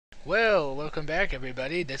Well, welcome back,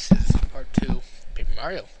 everybody. This is part 2 of Paper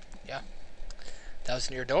Mario. Yeah, that was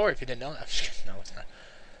in your door if you didn't know that. I'm just kidding. No, it's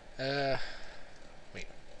not. Wait,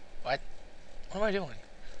 what? What am I doing?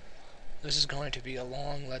 This is going to be a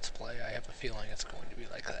long Let's Play. I have a feeling it's going to be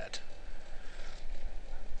like that.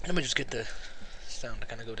 Let me just get the sound to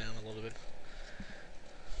kind of go down a little bit.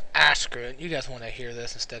 Ah, screw it. You guys want to hear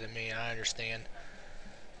this instead of me. I understand.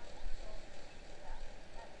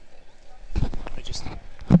 Let me just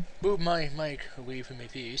move my mic away from my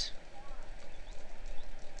face.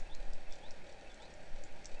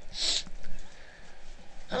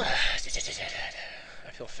 I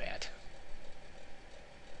feel fat.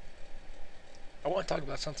 I want to talk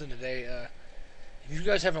about something today. If you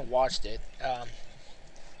guys haven't watched it, uh,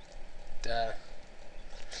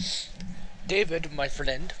 David, my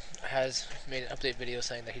friend, has made an update video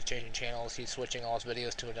saying that he's changing channels. He's switching all his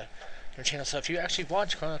videos to a new channel. So if you actually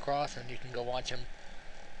watch Chrono Cross, and you can go watch him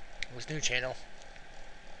on his new channel.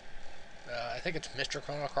 I think it's Mr.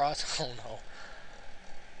 Chrono Cross. I don't know.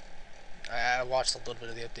 I watched a little bit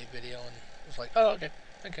of the update video and was like, oh, okay,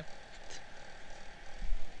 thank you.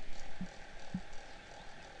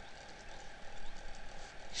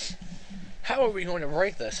 How are we going to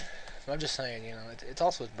break this? I'm just saying, you know, it's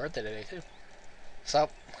also his birthday today, too. So,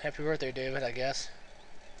 happy birthday, David, I guess.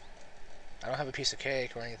 I don't have a piece of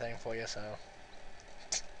cake or anything for you, so...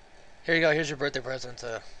 Here you go, here's your birthday present.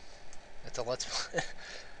 It's a Let's...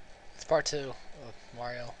 It's part 2 of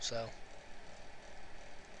Mario, so...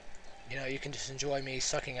 You know, you can just enjoy me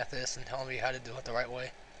sucking at this and telling me how to do it the right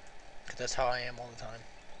way. Because that's how I am all the time.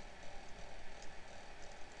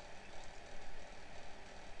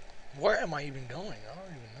 Where am I even going? I don't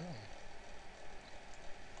even know.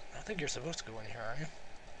 I think you're supposed to go in here, aren't you?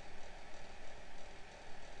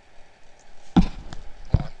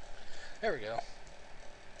 Hold on. There we go.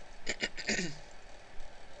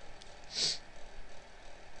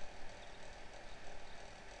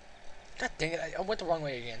 God dang it, I went the wrong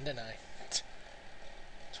way again, didn't I? That's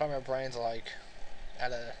why my brain's like,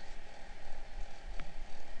 at a...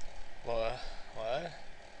 What?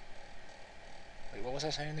 Wait, what was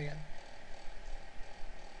I saying again?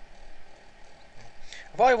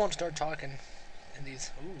 I probably won't start talking in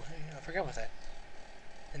these... Ooh, hey, I forgot about that.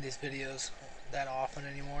 In these videos that often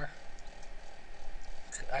anymore.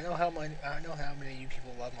 I know how many of you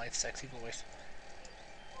people love my sexy voice.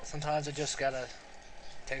 Sometimes I just gotta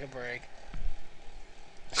take a break.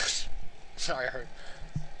 Sorry, I heard.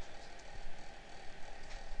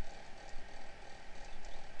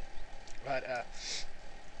 But,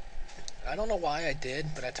 I don't know why I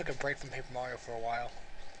did, but I took a break from Paper Mario for a while.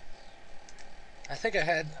 I think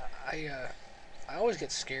I always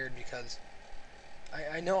get scared because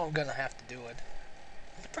I know I'm gonna have to do it.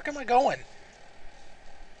 Where the frick am I going?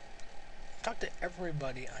 Talk to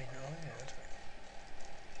everybody I know. Yeah, that's right.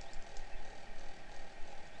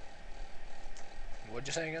 What'd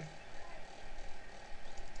you say again?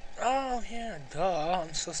 Oh, yeah, duh,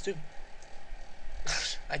 I'm so stupid.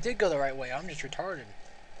 I did go the right way, I'm just retarded.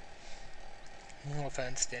 No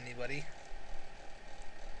offense to anybody.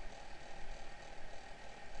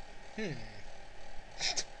 When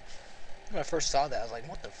I first saw that, I was like,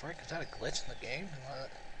 what the frick? Is that a glitch in the game?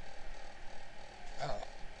 Oh. I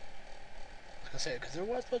was gonna say, because there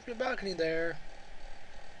was supposed to be a balcony there.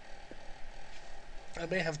 I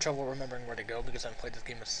may have trouble remembering where to go because I've played this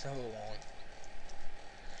game for so long.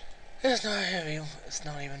 It's not heavy. It's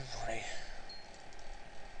not even funny.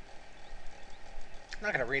 I'm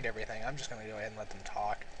not gonna read everything. I'm just gonna go ahead and let them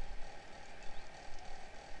talk.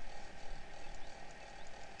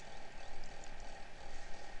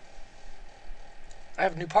 I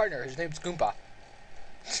have a new partner. His name's Goompa.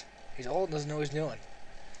 He's old and doesn't know what he's doing.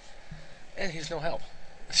 And he's no help.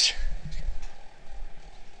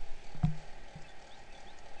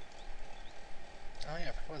 Oh yeah,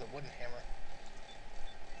 I forgot the wooden hammer.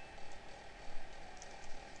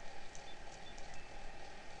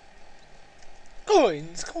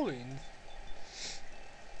 Coins!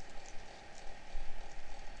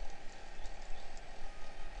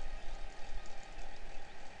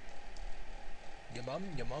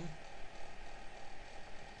 Your mum?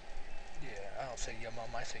 Yeah, I don't say your mum,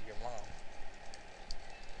 I say your mom.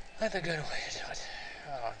 That's a good way to do it.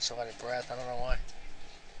 Oh, I'm so out of breath, I don't know why.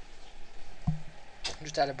 I'm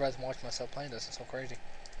just out of breath watching myself playing this, it's so crazy.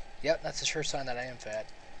 Yep, that's a sure sign that I am fat.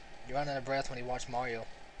 You run out of breath when you watch Mario.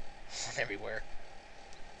 Everywhere.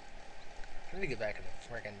 I need to get back into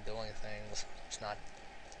freaking doing things. It's not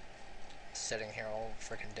sitting here all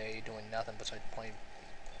freaking day doing nothing besides playing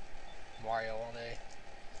Mario all day.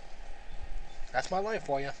 That's my life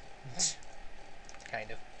for you.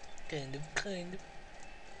 Kind of.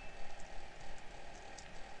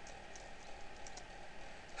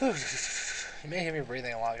 You may hear me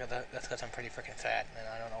breathing a lot. That's because I'm pretty freaking fat, and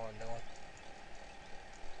I don't know what I'm doing.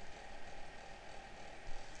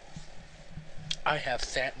 I have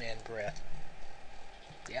fat man breath.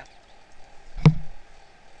 Yeah.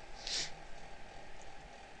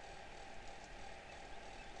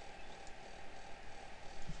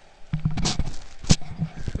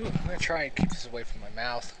 Ooh, I'm gonna try and keep this away from my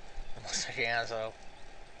mouth the most I can, so.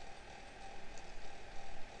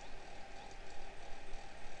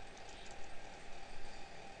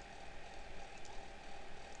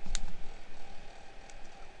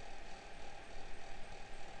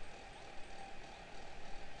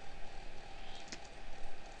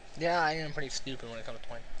 Yeah, I am pretty stupid when it comes to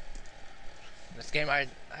playing. In this game, I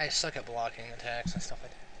suck at blocking attacks and stuff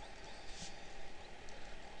like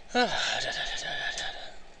that.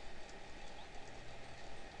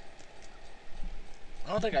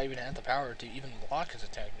 I don't think I even had the power to even block his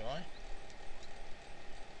attack, do I?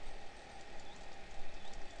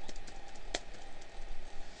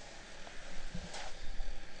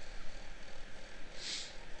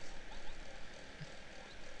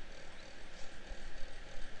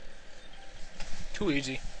 Too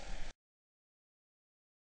easy.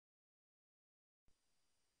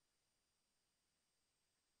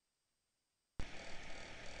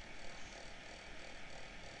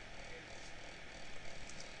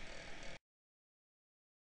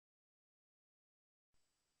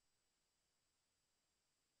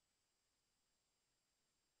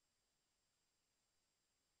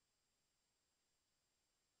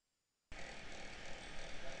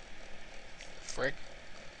 Frick.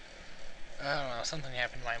 I don't know, something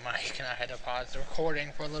happened to my mic and I had to pause the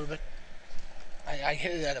recording for a little bit. I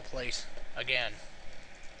hit it at a place. Again.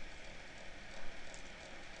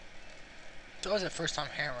 It's always the first time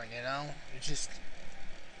hammering, you know? It's just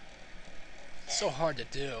so hard to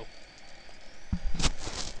do.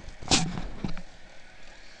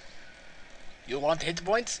 You want hit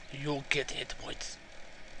points? You'll get hit points.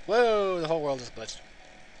 Whoa, the whole world is glitched.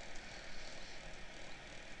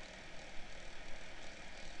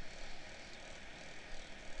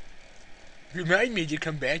 Remind me to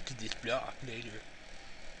come back to this block later.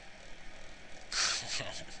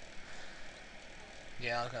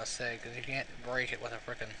 Yeah, I was gonna say, because you can't break it with a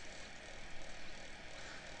frickin'...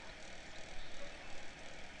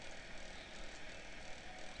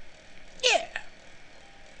 Yeah!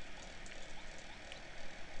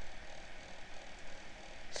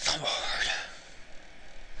 So hard.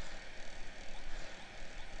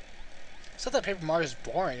 It's not that Paper Mario is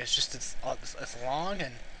boring, it's just it's long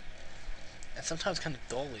and sometimes kind of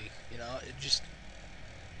dully, you know? It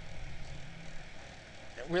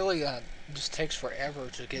really just takes forever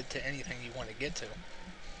to get to anything you want to get to.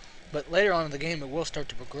 But later on in the game, it will start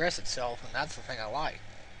to progress itself, and that's the thing I like.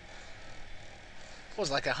 What was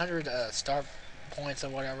it, like 100 star points or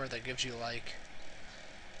whatever that gives you like,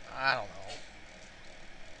 I don't know,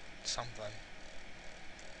 something.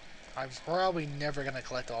 I'm probably never gonna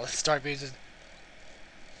collect all the star pieces,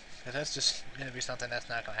 because that's just gonna be something that's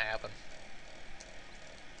not gonna happen.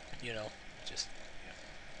 You know, just yeah.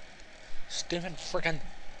 Stupid frickin'.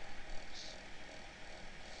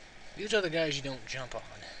 These are the guys you don't jump on.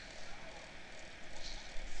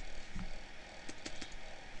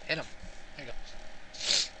 Hit him. There you go.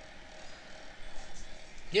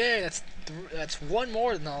 Yay, that's one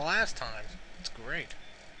more than the last time. That's great.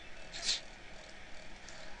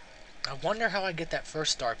 I wonder how I get that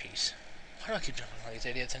first star piece. Why do I keep jumping on these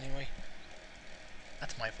idiots anyway?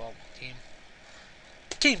 That's my fault, team.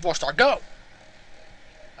 Team 4-star, go!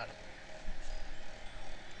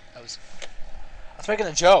 I was making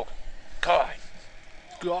a joke. God.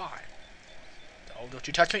 God. Oh, don't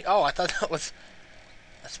you touch me. Oh, I thought that was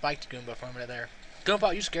a spiked Goomba for a minute there.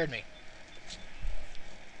 Goomba, you scared me.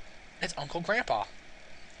 It's Uncle Grandpa.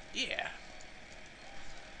 Yeah.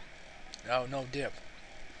 Oh, no dip.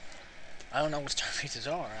 I don't know what star pieces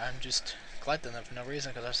are. I'm just collecting them for no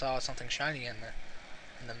reason because I saw something shiny in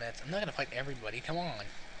the midst. I'm not gonna fight everybody. Come on.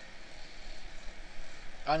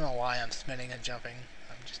 I don't know why I'm spinning and jumping.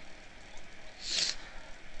 I'm just...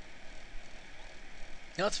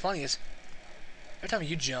 You know what's funny is every time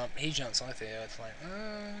you jump, he jumps with you. It's like,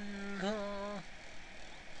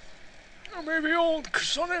 I may be old,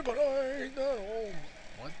 sonny, but I ain't that old.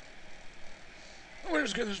 What? Let me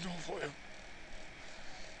just get this door for you.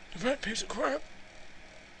 You fat piece of crap.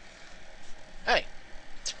 Hey.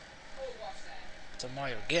 That's what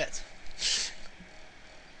Mario gets.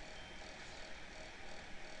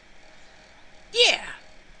 Yeah!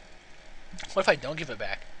 What if I don't give it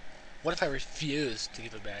back? What if I refuse to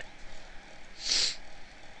give it back?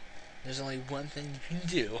 There's only one thing you can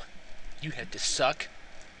do. You have to suck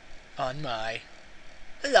on my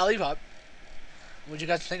lollipop. What did you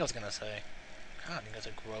guys think I was gonna say? God, you guys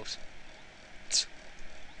are gross. If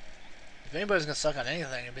anybody's gonna suck on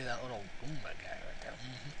anything, it'd be that little goomba guy right there.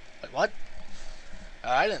 Wait, what?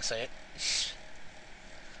 I didn't say it.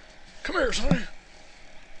 Come here, sonny.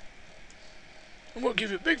 I'm gonna give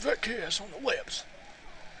you a big fat kiss on the lips.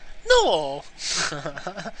 No!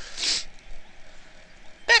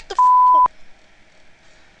 Back the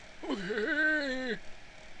okay.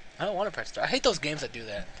 I don't want to press start. I hate those games that do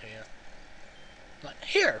that to you. Like,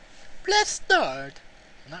 here, let's start.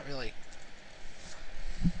 Not really.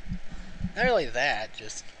 Not really that,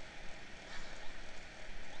 just...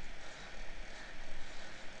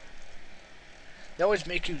 They always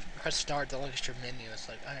make you press start to look at your menu. It's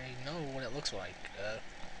like, I know what it looks like.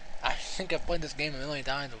 I think I've played this game a million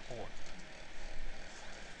times before.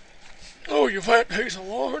 Oh, you fat piece of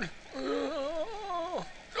lord!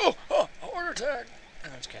 Heart attack!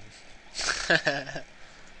 No, I'm just kidding.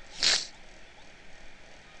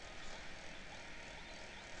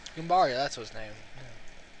 Goombaria, that's his name.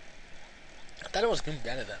 I thought it was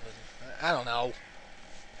Goombetta. I don't know.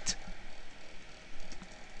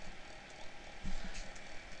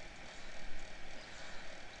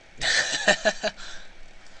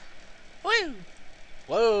 Woo!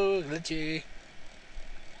 Whoa, glitchy.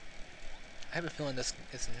 I have a feeling this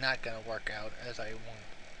is not gonna work out as I want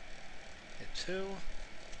it to.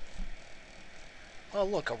 Oh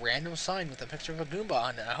look, a random sign with a picture of a Goomba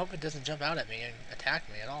on it. I hope it doesn't jump out at me and attack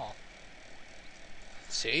me at all.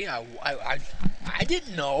 See, I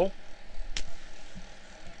didn't know.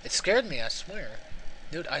 It scared me, I swear.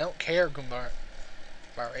 Dude, I don't care, Goomba.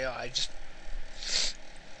 Mario, I just...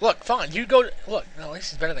 Look, fine, you go to... Look, no, at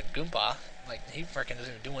least he's better than Goomba. Like, he freaking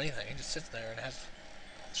doesn't even do anything. He just sits there and has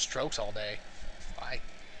strokes all day. Why?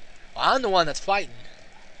 Well, I'm the one that's fighting.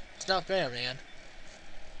 It's not fair, man.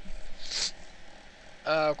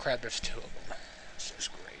 Oh, crap, there's two of them. This is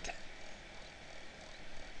great.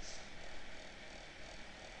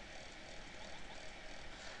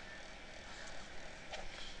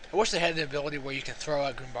 I wish they had the ability where you can throw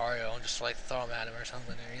out Goombario and just, like, throw him at him or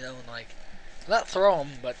something, you know, and, like... Not throw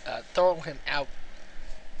him, but throw him out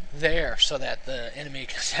there so that the enemy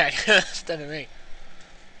can attack instead of me.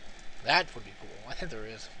 That would be cool. I think there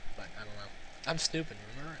is, but I don't know. I'm stupid,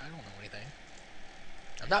 remember? I don't know anything.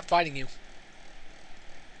 I'm not fighting you.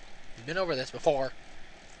 You've been over this before.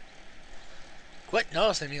 Quit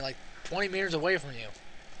noticing me like 20 meters away from you.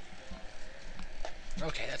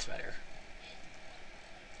 Okay, that's better.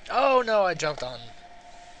 Oh no, I jumped on.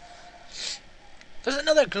 There's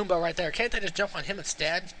another Goomba right there. Can't I just jump on him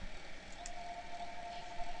instead?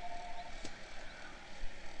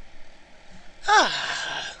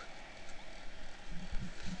 Ah.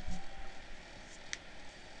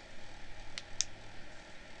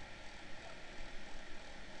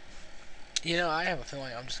 You know, I have a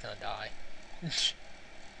feeling I'm just gonna die.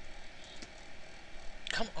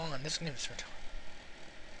 Come on, this game's retarded.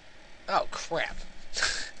 Oh, crap.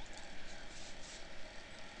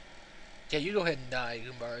 Yeah, you go ahead and die,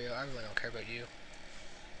 Goombario. I really don't care about you.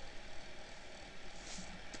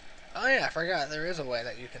 Oh yeah, I forgot. There is a way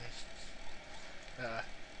that you can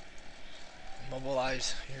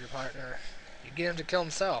mobilize your partner. You get him to kill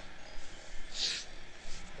himself.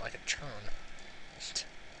 Like a churn.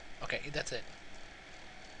 Okay, that's it.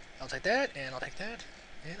 I'll take that, and I'll take that,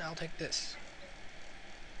 and I'll take this.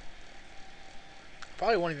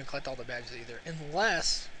 Probably won't even collect all the badges either,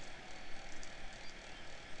 unless...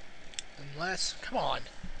 come on.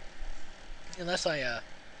 Unless I,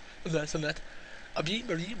 unless I,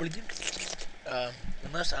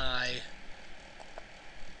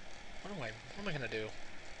 what am I gonna do?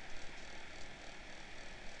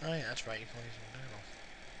 Oh yeah, that's right, you can use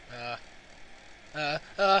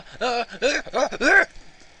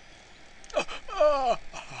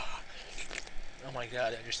oh my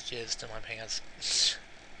god, I just jizzed in my pants.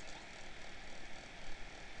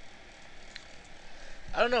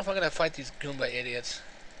 I don't know if I'm gonna fight these Goomba idiots.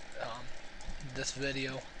 This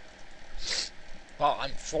video. Well,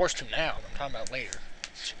 I'm forced to now. I'm talking about later.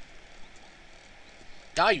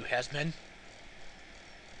 Die, you has-been.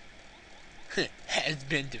 Has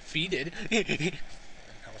been defeated. That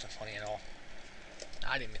wasn't funny at all.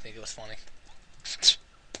 I didn't even think it was funny.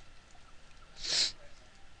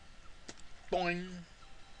 Boing.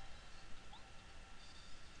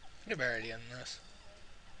 Get ready in this.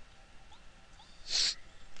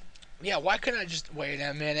 Yeah, why couldn't I just wait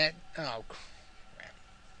a minute? Oh, crap.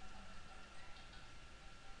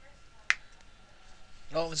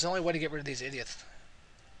 Well, it's the only way to get rid of these idiots.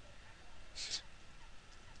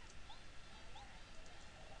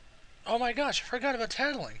 Oh my gosh, I forgot about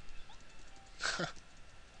tattling.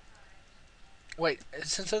 Wait,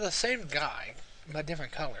 since they're the same guy, but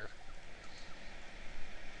different color.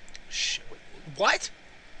 Wait, what?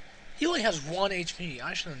 He only has 1 HP.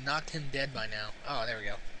 I should have knocked him dead by now. Oh, there we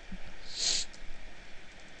go.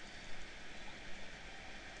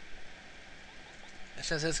 And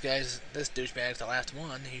since this douchebag's the last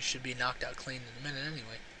one, he should be knocked out clean in a minute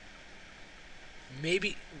anyway.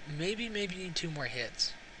 Maybe need 2 more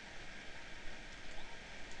hits.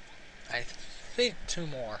 I think 2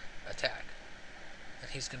 more attack. And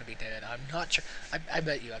he's gonna be dead. I'm not sure. I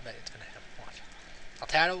bet it's gonna happen. Watch. I'll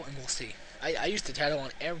tattle and we'll see. I used to tattle on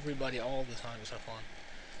everybody all the time. It was so fun.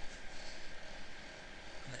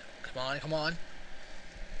 Come on, come on.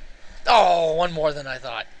 Oh, 1 more than I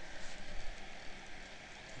thought.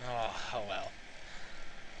 Oh well.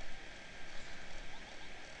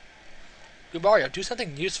 Mario, do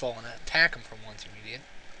something useful and attack him for once, you idiot.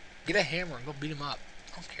 Get a hammer and go beat him up.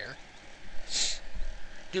 I don't care.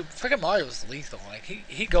 Dude, freaking Mario's lethal. Like,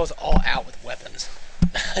 he goes all out with weapons.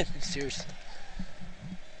 Seriously.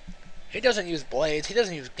 He doesn't use blades, he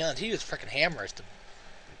doesn't use guns, he uses freaking hammers to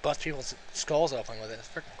bust people's skulls open with it. It's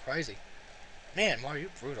freaking crazy. Man, Mario,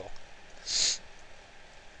 you're brutal.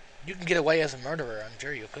 You can get away as a murderer, I'm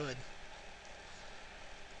sure you could.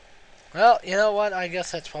 Well, you know what? I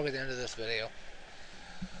guess that's probably the end of this video.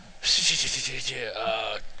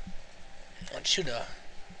 Let's shoot a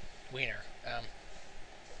wiener.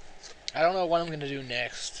 I don't know what I'm gonna do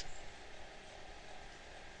next.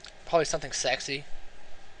 Probably something sexy.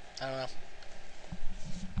 I don't know.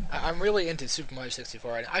 I'm really into Super Mario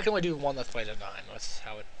 64 right now. I can only do 1 Let's Play at a time. That's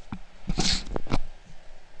how it...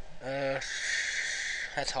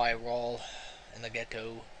 that's how I roll in the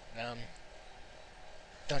get-go.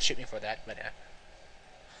 Don't shoot me for that, but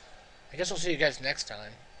I guess I'll see you guys next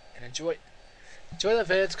time. And enjoy the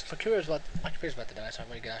vids, because my computer's about to die, so I'm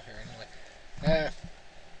ready to get out of here anyway.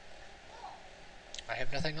 I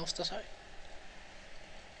have nothing else to say.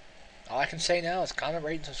 All I can say now is comment,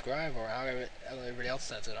 rate, and subscribe, or however everybody else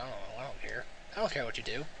says it. I don't know. I don't care. I don't care what you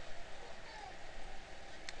do.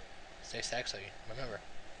 Stay sexy. Remember.